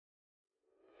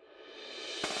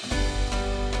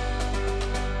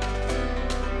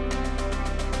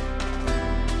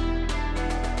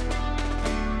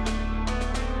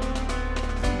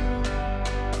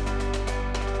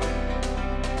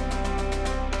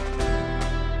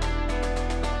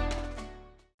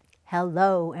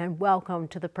Hello and welcome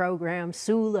to the program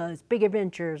Sula's Big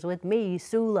Adventures with me,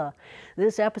 Sula.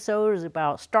 This episode is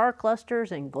about star clusters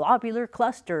and globular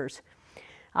clusters.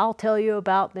 I'll tell you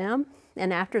about them,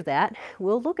 and after that,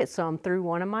 we'll look at some through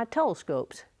one of my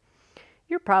telescopes.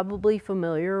 You're probably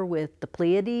familiar with the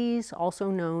Pleiades,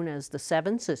 also known as the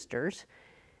Seven Sisters,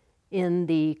 in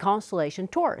the constellation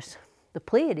Taurus. The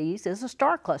Pleiades is a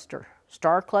star cluster.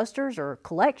 Star clusters are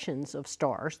collections of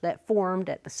stars that formed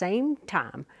at the same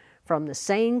time from the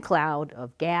same cloud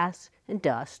of gas and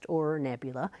dust, or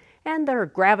nebula, and they're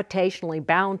gravitationally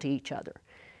bound to each other.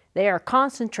 They are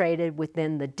concentrated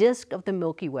within the disk of the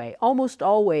Milky Way, almost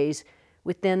always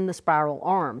within the spiral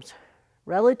arms.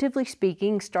 Relatively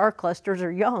speaking, star clusters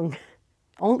are young,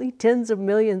 only tens of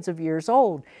millions of years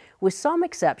old, with some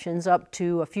exceptions up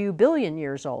to a few billion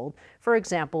years old, for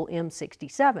example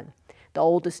M67. The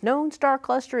oldest known star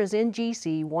cluster is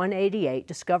NGC 188,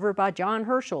 discovered by John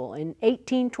Herschel in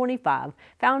 1825,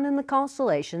 found in the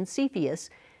constellation Cepheus,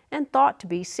 and thought to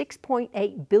be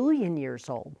 6.8 billion years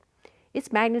old.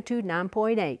 Its magnitude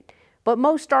 9.8. But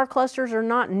most star clusters are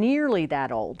not nearly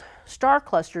that old. Star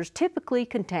clusters typically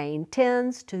contain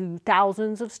tens to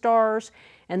thousands of stars,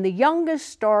 and the youngest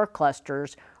star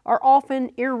clusters are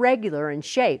often irregular in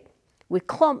shape, with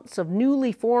clumps of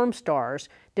newly formed stars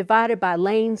divided by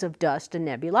lanes of dust and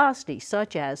nebulosity,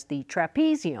 such as the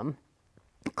trapezium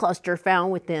cluster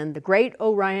found within the Great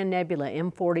Orion Nebula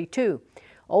M42.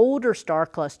 Older star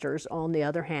clusters, on the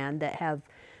other hand, that have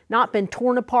not been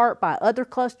torn apart by other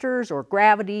clusters or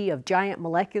gravity of giant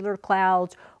molecular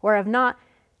clouds, or have not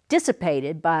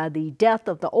dissipated by the death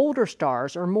of the older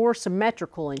stars, are more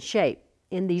symmetrical in shape.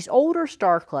 In these older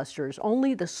star clusters,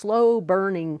 only the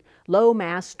slow-burning,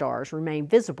 low-mass stars remain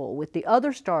visible, with the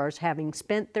other stars having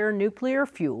spent their nuclear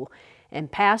fuel and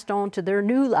passed on to their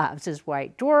new lives as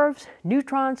white dwarfs,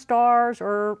 neutron stars,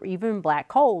 or even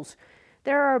black holes.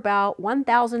 There are about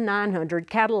 1,900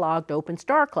 cataloged open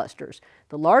star clusters.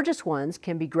 The largest ones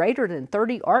can be greater than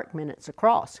 30 arc minutes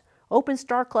across. Open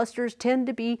star clusters tend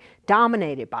to be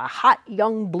dominated by hot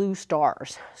young blue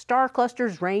stars. Star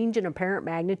clusters range in apparent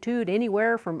magnitude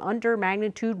anywhere from under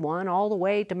magnitude 1 all the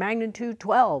way to magnitude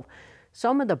 12.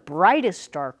 Some of the brightest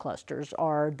star clusters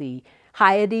are the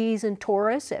Hyades in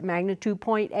Taurus at magnitude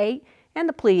 0.8 and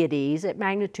the Pleiades at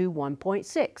magnitude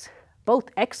 1.6, both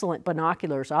excellent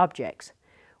binoculars objects.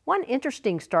 One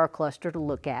interesting star cluster to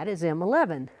look at is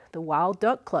M11, the Wild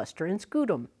Duck cluster in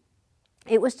Scutum.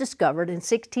 It was discovered in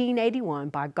 1681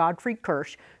 by Gottfried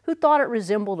Kirsch, who thought it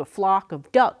resembled a flock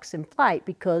of ducks in flight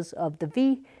because of the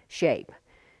V shape.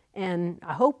 And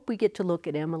I hope we get to look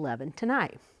at M11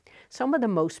 tonight. Some of the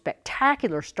most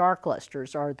spectacular star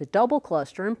clusters are the double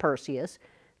cluster in Perseus,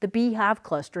 the beehive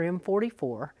cluster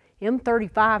M44,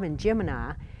 M35 in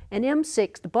Gemini, and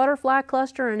M6, the butterfly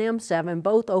cluster, and M7,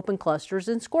 both open clusters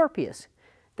in Scorpius,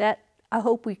 that I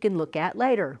hope we can look at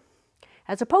later.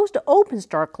 As opposed to open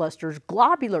star clusters,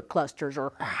 globular clusters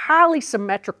are highly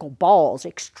symmetrical balls,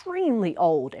 extremely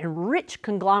old, and rich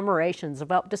conglomerations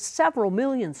of up to several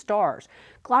million stars.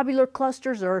 Globular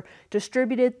clusters are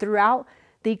distributed throughout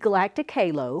the galactic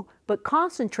halo, but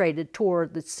concentrated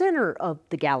toward the center of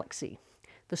the galaxy.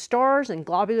 The stars in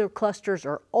globular clusters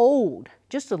are old,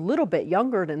 just a little bit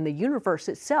younger than the universe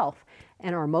itself,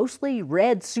 and are mostly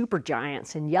red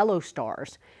supergiants and yellow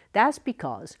stars. That's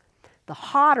because the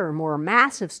hotter, more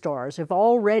massive stars have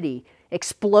already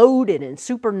exploded in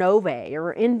supernovae,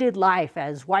 or ended life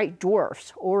as white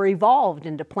dwarfs, or evolved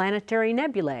into planetary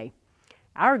nebulae.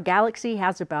 Our galaxy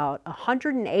has about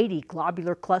 180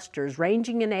 globular clusters,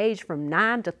 ranging in age from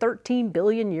 9 to 13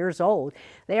 billion years old.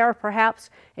 They are perhaps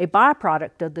a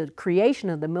byproduct of the creation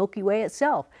of the Milky Way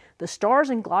itself. The stars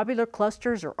in globular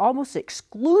clusters are almost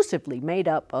exclusively made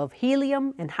up of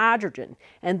helium and hydrogen,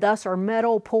 and thus are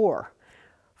metal poor.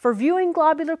 For viewing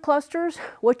globular clusters,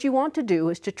 what you want to do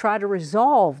is to try to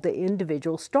resolve the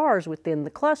individual stars within the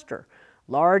cluster.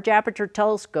 Large aperture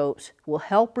telescopes will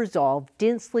help resolve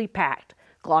densely packed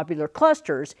globular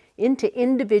clusters into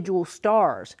individual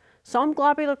stars. Some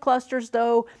globular clusters,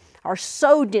 though, are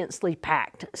so densely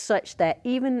packed such that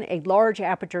even a large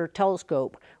aperture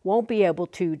telescope won't be able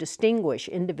to distinguish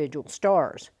individual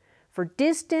stars. For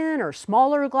distant or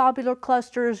smaller globular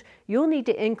clusters, you'll need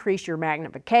to increase your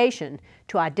magnification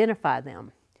to identify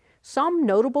them. Some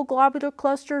notable globular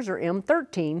clusters are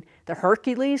M13, the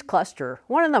Hercules cluster,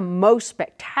 one of the most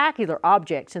spectacular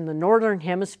objects in the northern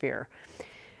hemisphere.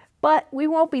 But we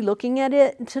won't be looking at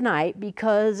it tonight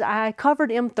because I covered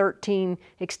M13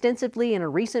 extensively in a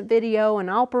recent video,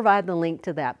 and I'll provide the link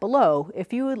to that below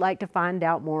if you would like to find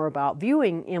out more about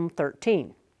viewing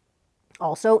M13.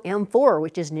 Also M4,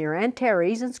 which is near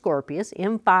Antares and Scorpius,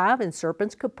 M5 in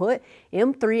Serpens Caput,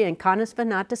 M3 in Canis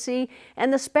Venatici,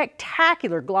 and the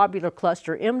spectacular globular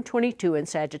cluster M22 in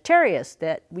Sagittarius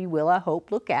that we will, I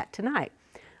hope, look at tonight.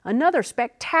 Another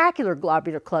spectacular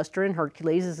globular cluster in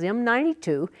Hercules is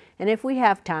M92, and if we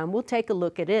have time, we'll take a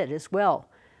look at it as well.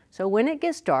 So when it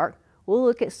gets dark, we'll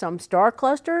look at some star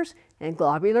clusters and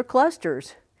globular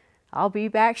clusters. I'll be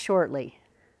back shortly.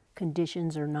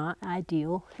 Conditions are not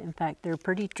ideal. In fact, they're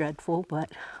pretty dreadful,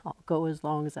 but I'll go as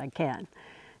long as I can.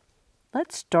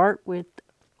 Let's start with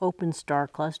open star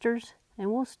clusters,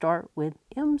 and we'll start with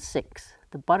M6,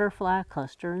 the butterfly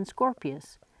cluster in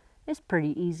Scorpius. It's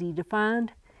pretty easy to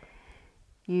find.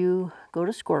 You go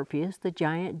to Scorpius, the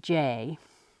giant J,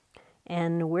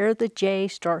 and where the J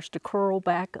starts to curl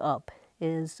back up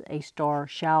is a star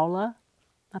Shaula.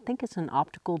 I think it's an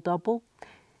optical double.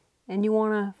 And you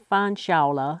want to find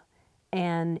Shaula,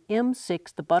 and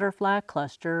M6, the butterfly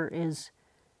cluster, is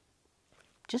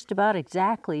just about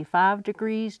exactly 5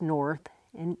 degrees north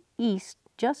and east,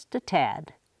 just a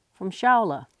tad, from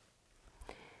Shaula.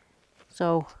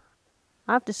 So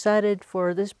I've decided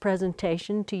for this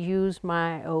presentation to use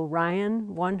my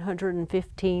Orion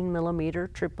 115 millimeter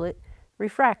triplet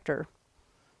refractor.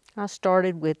 I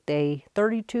started with a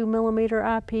 32 millimeter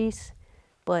eyepiece,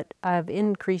 but I've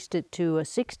increased it to a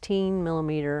 16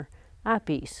 millimeter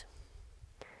eyepiece.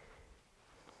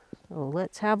 So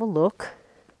let's have a look.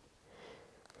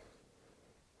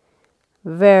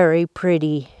 Very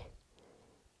pretty.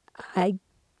 I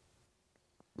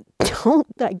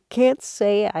can't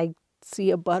say I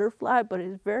see a butterfly, but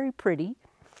it's very pretty.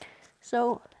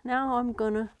 So now I'm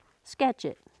gonna sketch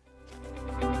it.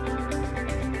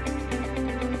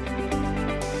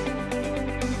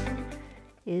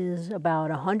 Is about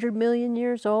 100 million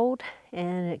years old,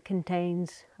 and it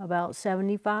contains about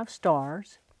 75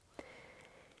 stars,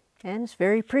 and it's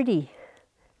very pretty.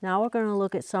 Now we're going to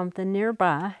look at something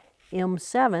nearby,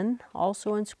 M7,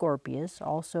 also in Scorpius,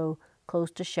 also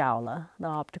close to Shaula, the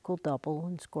optical double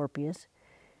in Scorpius,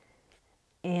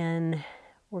 and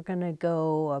we're going to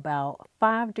go about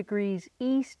 5 degrees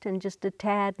east and just a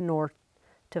tad north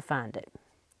to find it.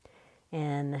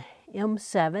 And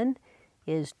M7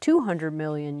 is 200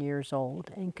 million years old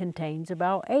and contains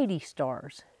about 80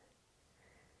 stars.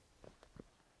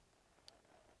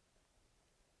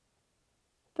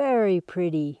 Very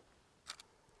pretty.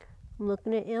 I'm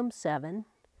looking at M7,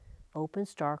 open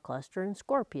star cluster in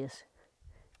Scorpius.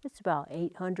 It's about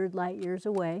 800 light years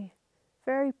away.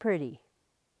 Very pretty.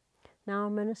 Now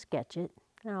I'm going to sketch it,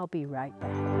 and I'll be right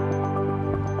back.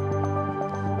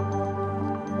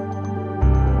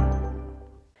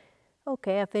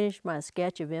 Okay, I finished my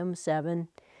sketch of M7,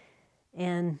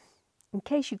 and in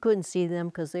case you couldn't see them,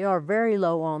 because they are very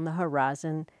low on the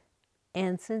horizon,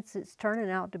 and since it's turning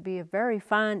out to be a very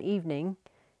fine evening,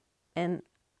 and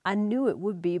I knew it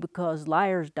would be because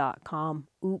liars.com,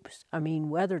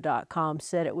 weather.com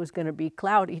said it was going to be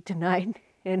cloudy tonight,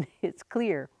 and it's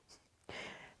clear.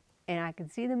 And I can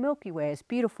see the Milky Way, it's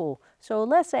beautiful. So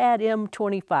let's add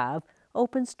M25,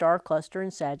 open star cluster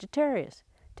in Sagittarius.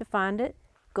 To find it,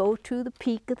 go to the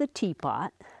peak of the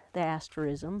teapot, the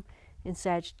asterism in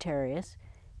Sagittarius,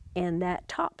 and that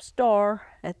top star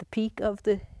at the peak of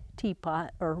the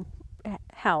teapot, or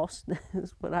house,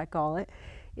 is what I call it,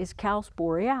 is Caus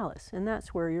Borealis, and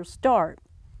that's where you'll start.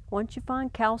 Once you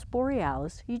find Caus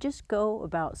Borealis, you just go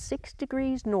about 6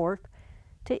 degrees north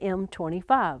to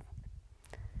M25,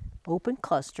 open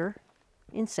cluster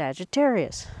in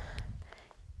Sagittarius.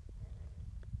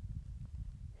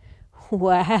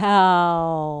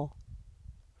 Wow,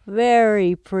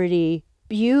 very pretty,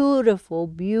 beautiful,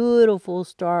 beautiful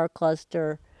star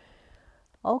cluster.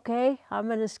 Okay, I'm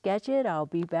going to sketch it. I'll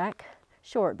be back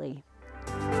shortly.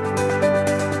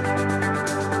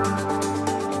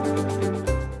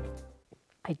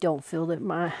 I don't feel that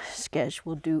my sketch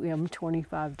will do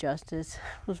M25 justice.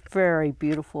 It was very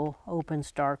beautiful open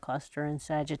star cluster in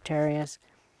Sagittarius.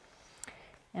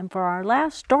 And for our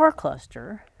last star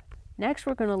cluster, next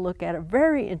we're going to look at a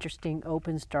very interesting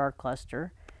open star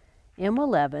cluster,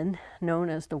 M11, known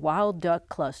as the Wild Duck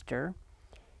Cluster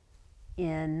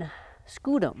in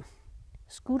Scutum.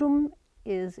 Scutum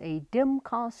is a dim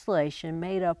constellation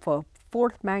made up of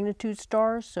fourth magnitude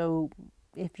stars, so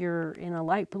if you're in a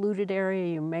light polluted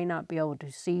area, you may not be able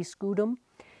to see Scutum.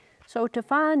 So to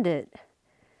find it,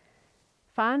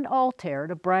 find Altair,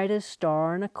 the brightest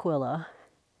star in Aquila,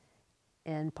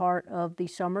 and part of the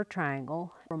summer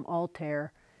triangle from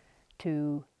Altair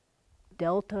to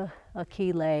Delta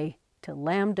Aquilae to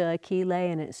Lambda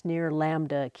Aquilae, and it's near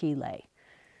Lambda Aquilae.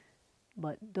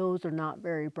 But those are not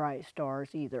very bright stars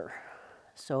either.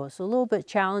 So it's a little bit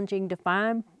challenging to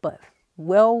find, but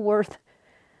well worth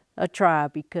a try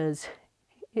because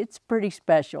it's pretty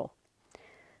special.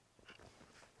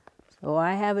 So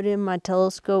I have it in my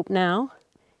telescope now.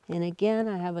 And again,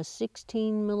 I have a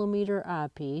 16mm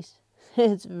eyepiece.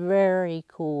 It's very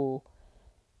cool.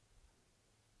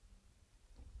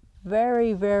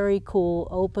 Very, very cool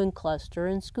open cluster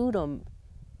in Scutum.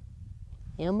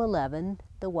 M11,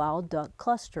 the wild duck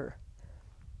cluster.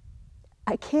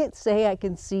 I can't say I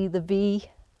can see the V.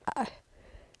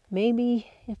 Maybe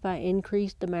if I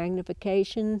increase the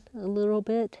magnification a little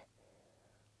bit.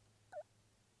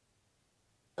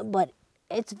 But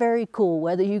it's very cool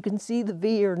whether you can see the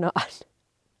V or not.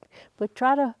 But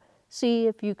try to see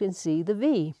if you can see the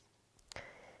V.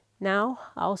 Now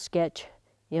I'll sketch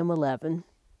M11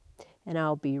 and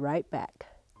I'll be right back.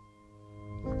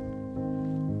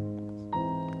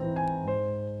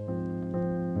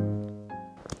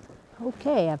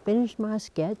 Okay, I finished my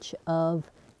sketch of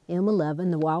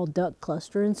M11, the wild duck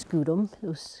cluster in Scutum. It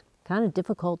was kind of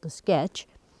difficult to sketch,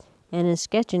 and in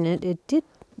sketching it, it did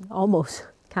almost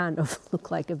kind of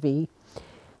look like a V.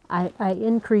 I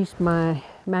increased my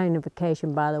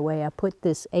magnification, by the way. I put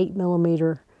this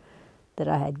 8mm that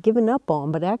I had given up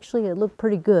on, but actually it looked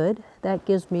pretty good. That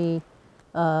gives me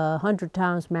 100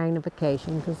 times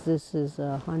magnification because this is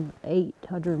a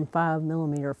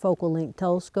 805mm focal length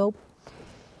telescope.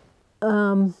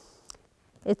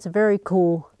 It's a very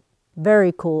cool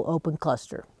open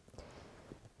cluster.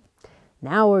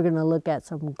 Now we're going to look at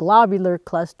some globular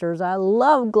clusters. I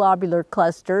love globular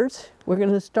clusters. We're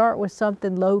going to start with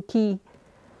something low-key,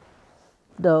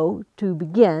 though, to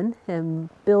begin and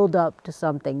build up to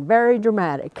something very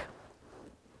dramatic.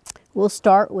 We'll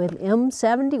start with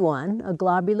M71, a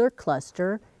globular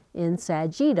cluster in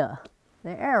Sagitta,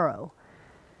 the arrow.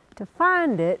 To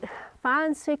find it,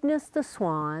 find Cygnus the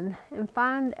swan and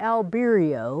find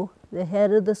Albireo, the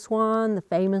head of the swan, the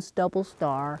famous double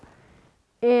star.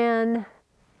 And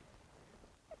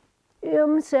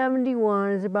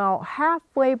M71 is about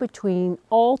halfway between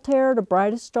Altair, the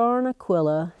brightest star in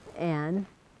Aquila, and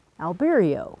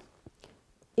Albireo.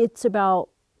 It's about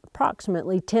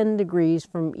approximately 10 degrees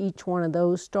from each one of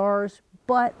those stars,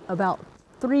 but about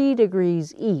 3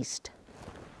 degrees east.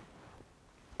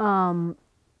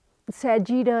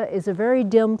 Sagitta is a very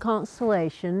dim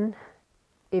constellation.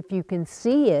 If you can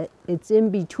see it, it's in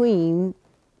between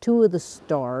two of the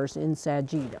stars in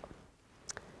Sagitta.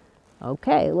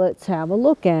 Okay, let's have a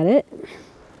look at it.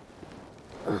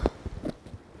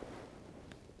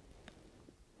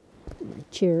 The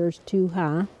chair's too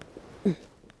high.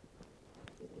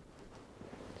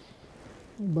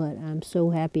 But I'm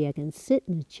so happy I can sit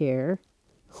in a chair.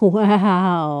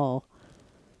 Wow!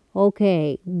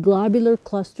 Okay, globular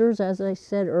clusters, as I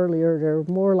said earlier, they're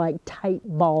more like tight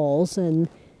balls, and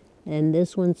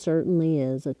this one certainly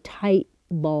is a tight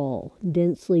ball,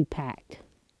 densely packed,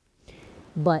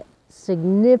 but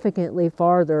significantly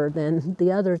farther than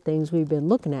the other things we've been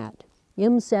looking at.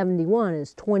 M71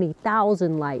 is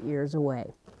 20,000 light years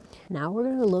away. Now we're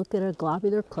going to look at a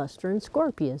globular cluster in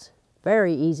Scorpius.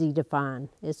 Very easy to find.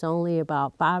 It's only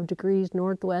about 5 degrees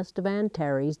northwest of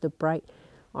Antares, the bright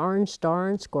orange star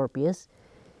in Scorpius.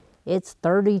 It's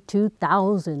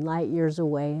 32,000 light years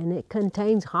away, and it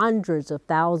contains hundreds of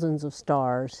thousands of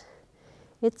stars.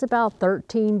 It's about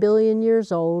 13 billion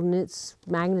years old, and it's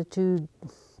magnitude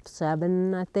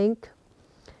 7, I think.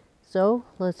 So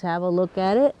let's have a look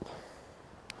at it.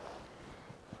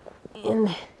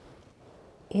 And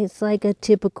it's like a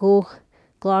typical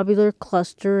globular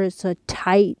cluster. It's a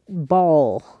tight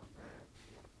ball.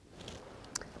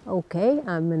 Okay,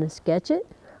 I'm going to sketch it.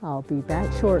 I'll be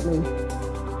back shortly.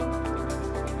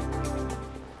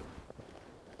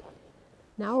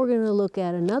 Now we're going to look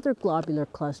at another globular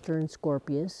cluster in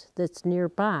Scorpius that's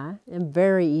nearby and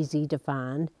very easy to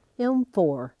find,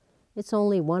 M4. It's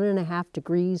only 1.5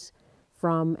 degrees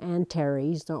from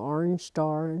Antares, the orange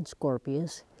star in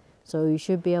Scorpius, so you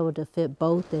should be able to fit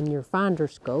both in your finder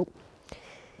scope.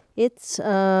 It's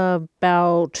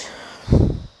about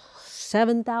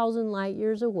 7,000 light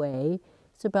years away.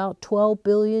 It's about 12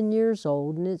 billion years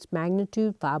old, and it's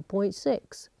magnitude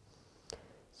 5.6.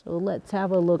 So let's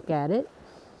have a look at it.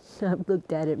 I've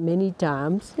looked at it many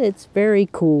times. It's very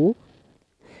cool.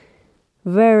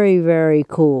 Very, very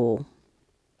cool.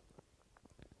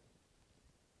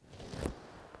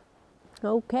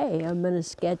 Okay, I'm going to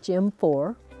sketch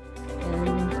M4,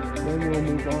 and then we'll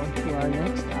move on to our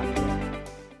next object.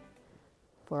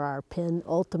 For our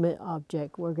penultimate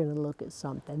object, we're going to look at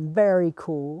something very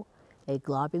cool. A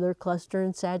globular cluster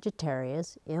in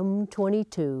Sagittarius,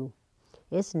 M22.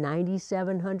 It's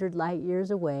 9,700 light years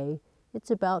away.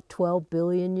 It's about 12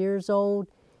 billion years old.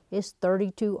 It's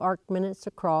 32 arc minutes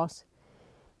across,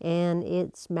 and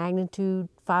its magnitude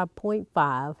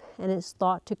 5.5, and it's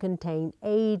thought to contain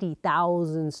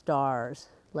 80,000 stars.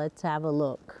 Let's have a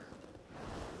look.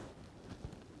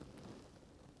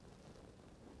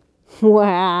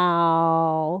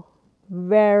 Wow!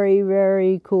 Very,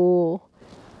 very cool.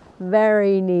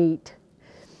 Very neat.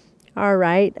 All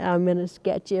right, I'm going to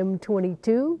sketch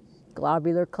M22,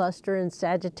 globular cluster in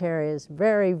Sagittarius.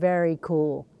 Very, very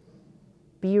cool.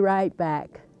 Be right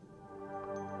back.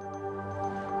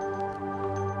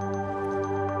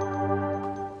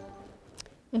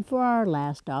 And for our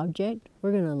last object,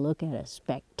 we're going to look at a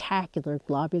spectacular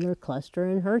globular cluster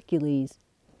in Hercules.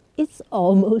 It's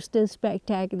almost as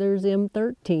spectacular as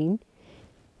M13.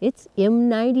 It's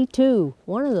M92,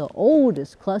 one of the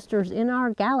oldest clusters in our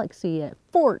galaxy at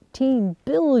 14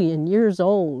 billion years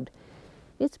old.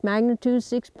 Its magnitude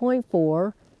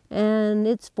 6.4, and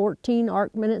it's 14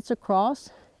 arc minutes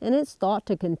across, and it's thought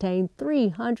to contain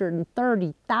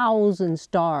 330,000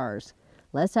 stars.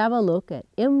 Let's have a look at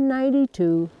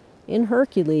M92 in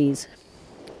Hercules.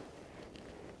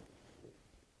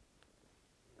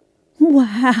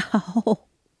 Wow!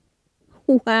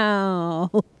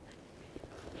 Wow!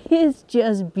 It's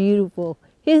just beautiful.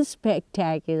 It's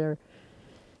spectacular.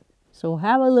 So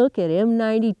have a look at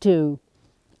M92.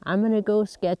 I'm going to go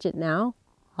sketch it now.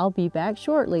 I'll be back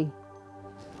shortly.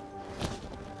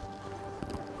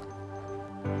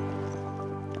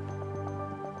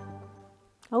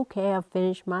 Okay, I've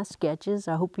finished my sketches.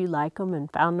 I hope you like them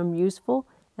and found them useful.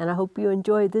 And I hope you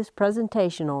enjoyed this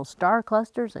presentation on star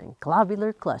clusters and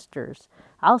globular clusters.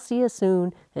 I'll see you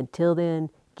soon. Until then,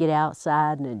 get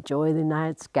outside and enjoy the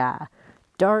night sky.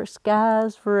 Dark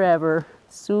skies forever.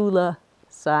 Sula,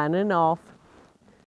 signing off.